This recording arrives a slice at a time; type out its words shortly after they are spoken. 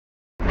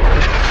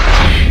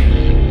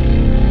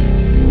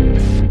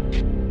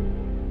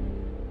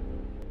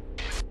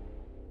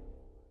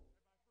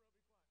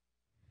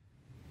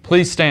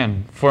Please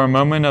stand for a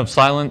moment of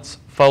silence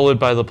followed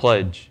by the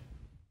pledge.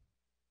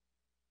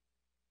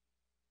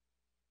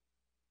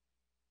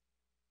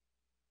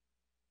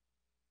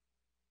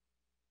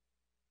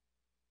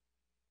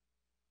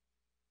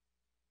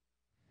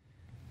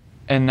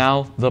 And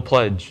now the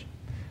pledge.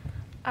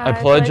 I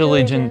pledge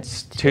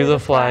allegiance to the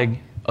flag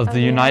of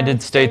the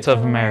United States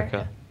of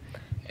America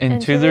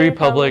and to the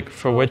republic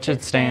for which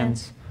it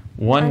stands,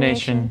 one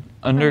nation,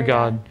 under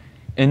God,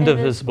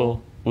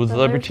 indivisible, with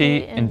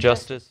liberty and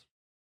justice.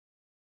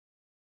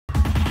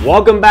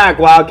 Welcome back,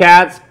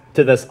 Wildcats,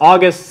 to this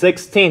August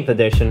 16th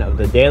edition of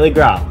the Daily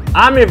Growl.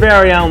 I'm your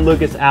very own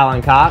Lucas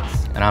Allen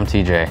Cox. And I'm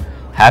TJ.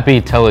 Happy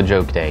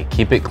Tele-Joke Day.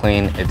 Keep it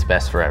clean, it's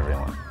best for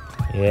everyone.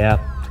 Yeah.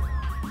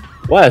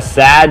 What a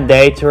sad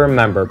day to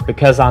remember,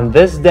 because on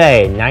this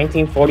day,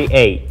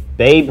 1948,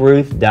 Babe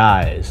Ruth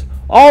dies.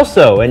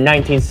 Also, in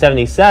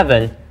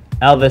 1977,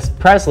 Elvis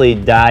Presley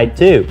died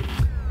too.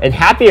 In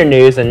happier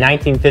news, in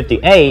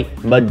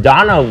 1958,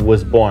 Madonna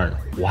was born.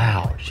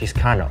 Wow, she's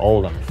kind of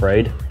old, I'm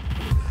afraid.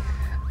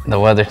 The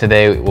weather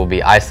today will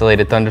be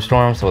isolated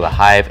thunderstorms with a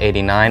high of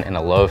 89 and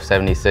a low of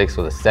 76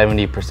 with a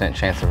 70%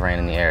 chance of rain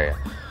in the area.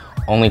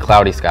 Only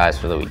cloudy skies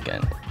for the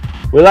weekend.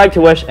 We'd like to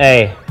wish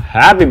a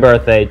happy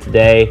birthday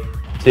today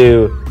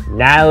to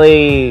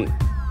Natalie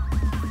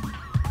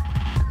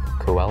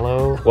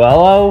Coelho,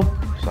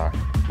 sorry,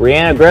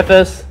 Brianna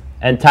Griffiths,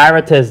 and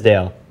Tyra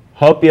Tisdale.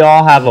 Hope you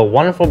all have a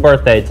wonderful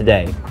birthday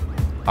today.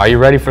 Are you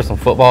ready for some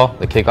football?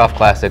 The Kickoff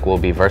Classic will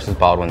be versus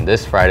Baldwin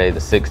this Friday the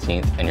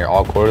 16th, and you're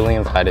all cordially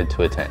invited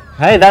to attend.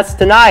 Hey, that's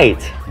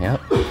tonight. Yep.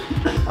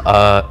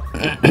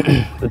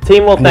 The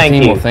team will thank you.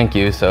 The team will thank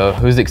you. So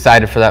who's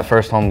excited for that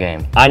first home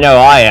game? I know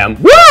I am.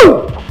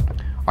 Woo!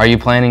 Are you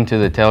planning to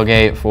the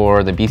tailgate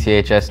for the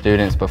BCHS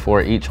students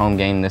before each home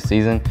game this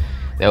season?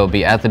 They will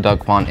be at the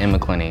Duck Pond in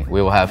McClinney.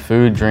 We will have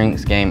food,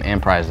 drinks, game, and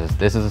prizes.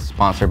 This is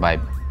sponsored by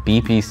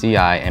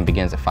BPCI and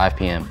begins at 5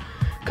 p.m.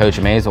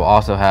 Coach Mays will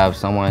also have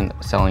someone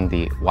selling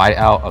the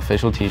Whiteout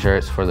official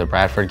t-shirts for the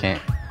Bradford game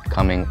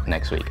coming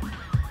next week.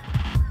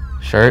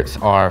 Shirts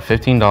are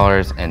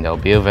 $15 and they'll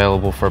be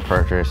available for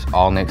purchase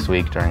all next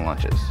week during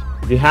lunches.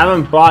 If you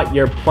haven't bought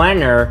your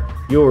planner,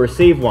 you will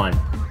receive one.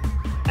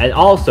 And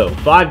also,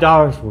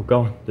 $5 will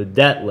go on the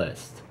debt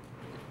list.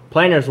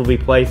 Planners will be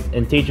placed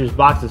in teachers'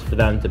 boxes for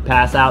them to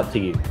pass out to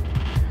you.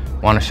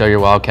 Want to show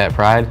your Wildcat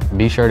pride?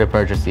 Be sure to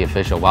purchase the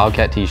official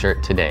Wildcat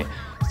t-shirt today.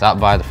 Stop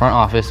by the front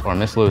office or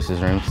Miss Lewis's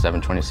room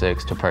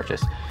 726 to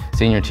purchase.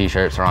 Senior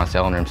t-shirts are on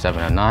sale in room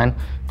 709.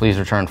 Please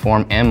return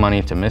form and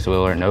money to Miss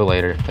Wheeler no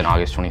later than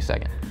August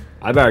 22nd.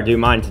 I better do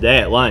mine today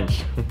at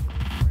lunch.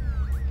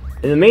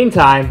 In the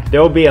meantime,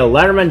 there will be a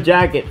Letterman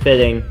jacket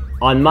fitting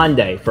on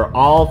Monday for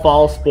all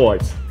fall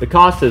sports. The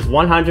cost is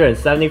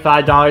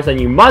 $175 and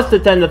you must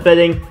attend the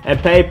fitting and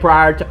pay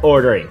prior to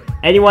ordering.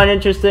 Anyone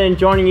interested in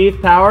joining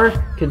Youth Power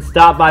can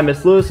stop by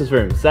Miss Lewis's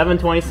room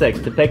 726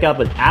 to pick up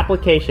an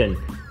application,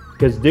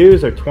 because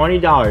dues are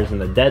 $20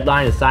 and the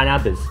deadline to sign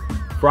up is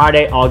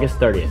Friday, August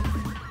 30th.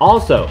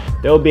 Also,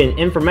 there will be an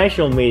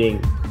informational meeting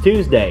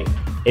Tuesday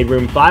in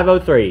room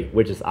 503,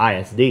 which is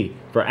ISD,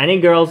 for any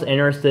girls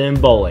interested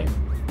in bowling.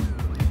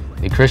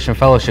 The Christian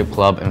Fellowship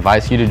Club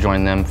invites you to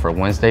join them for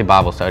Wednesday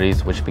Bible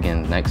studies, which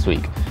begins next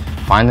week.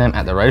 Find them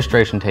at the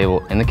registration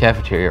table in the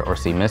cafeteria or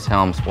see Miss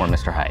Helms or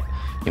Mr. Height.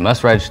 You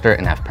must register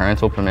and have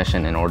parental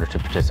permission in order to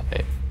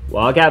participate.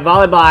 Wildcat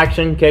volleyball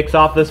action kicks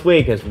off this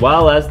week, as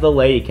well as the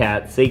Lady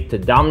Cats seek to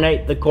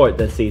dominate the court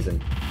this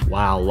season.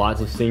 Wow, lots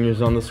of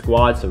seniors on the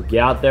squad, so get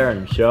out there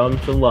and show them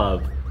some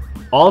love.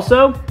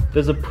 Also,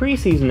 there's a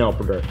preseason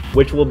opener,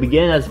 which will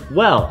begin as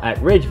well at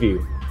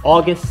Ridgeview,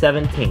 August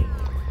 17th.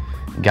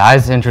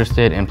 Guys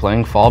interested in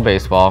playing fall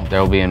baseball,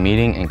 there will be a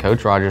meeting in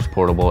Coach Rogers'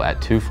 Portable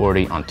at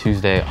 2:40 on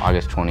Tuesday,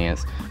 August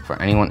 20th for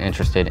anyone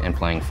interested in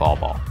playing fall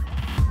ball.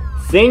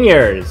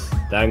 Seniors,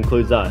 that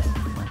includes us,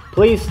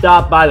 please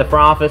stop by the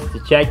front office to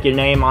check your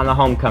name on the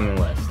homecoming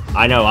list.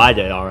 I know I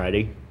did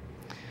already.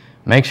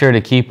 Make sure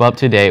to keep up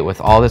to date with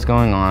all that's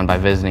going on by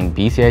visiting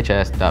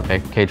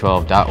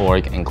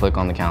bchs.k12.org and click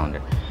on the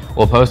calendar.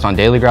 We'll post on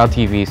Daily Growl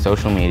TV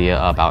social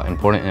media about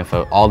important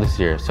info all this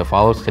year, so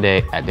follow us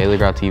today at Daily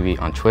Growl TV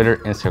on Twitter,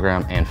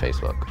 Instagram, and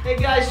Facebook. Hey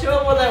guys, show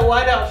them what that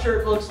whiteout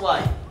shirt looks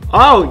like.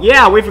 Oh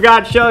yeah, we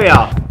forgot to show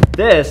y'all.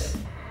 This,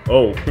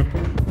 oh.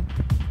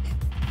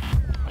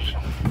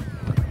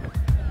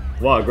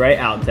 What a great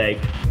outtake.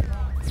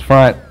 It's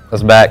front,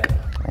 that's back.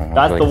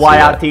 That's the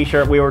whiteout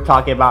t-shirt we were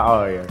talking about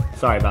earlier.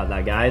 Sorry about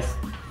that, guys.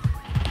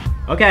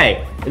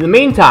 Okay, in the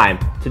meantime,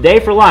 today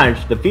for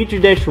lunch, the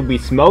featured dish will be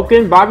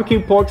smoking barbecue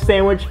pork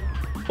sandwich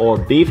or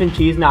beef and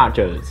cheese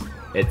nachos.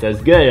 It's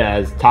as good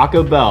as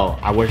Taco Bell.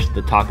 I wish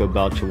the Taco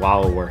Bell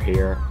Chihuahua were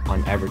here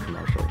on every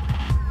commercial.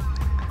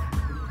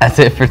 That's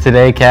it for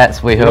today,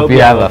 cats. We hope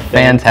you have a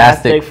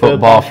fantastic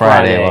Football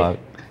Friday.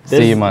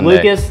 See you Monday.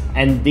 Lucas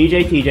and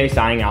DJ TJ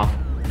signing off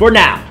for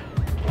now.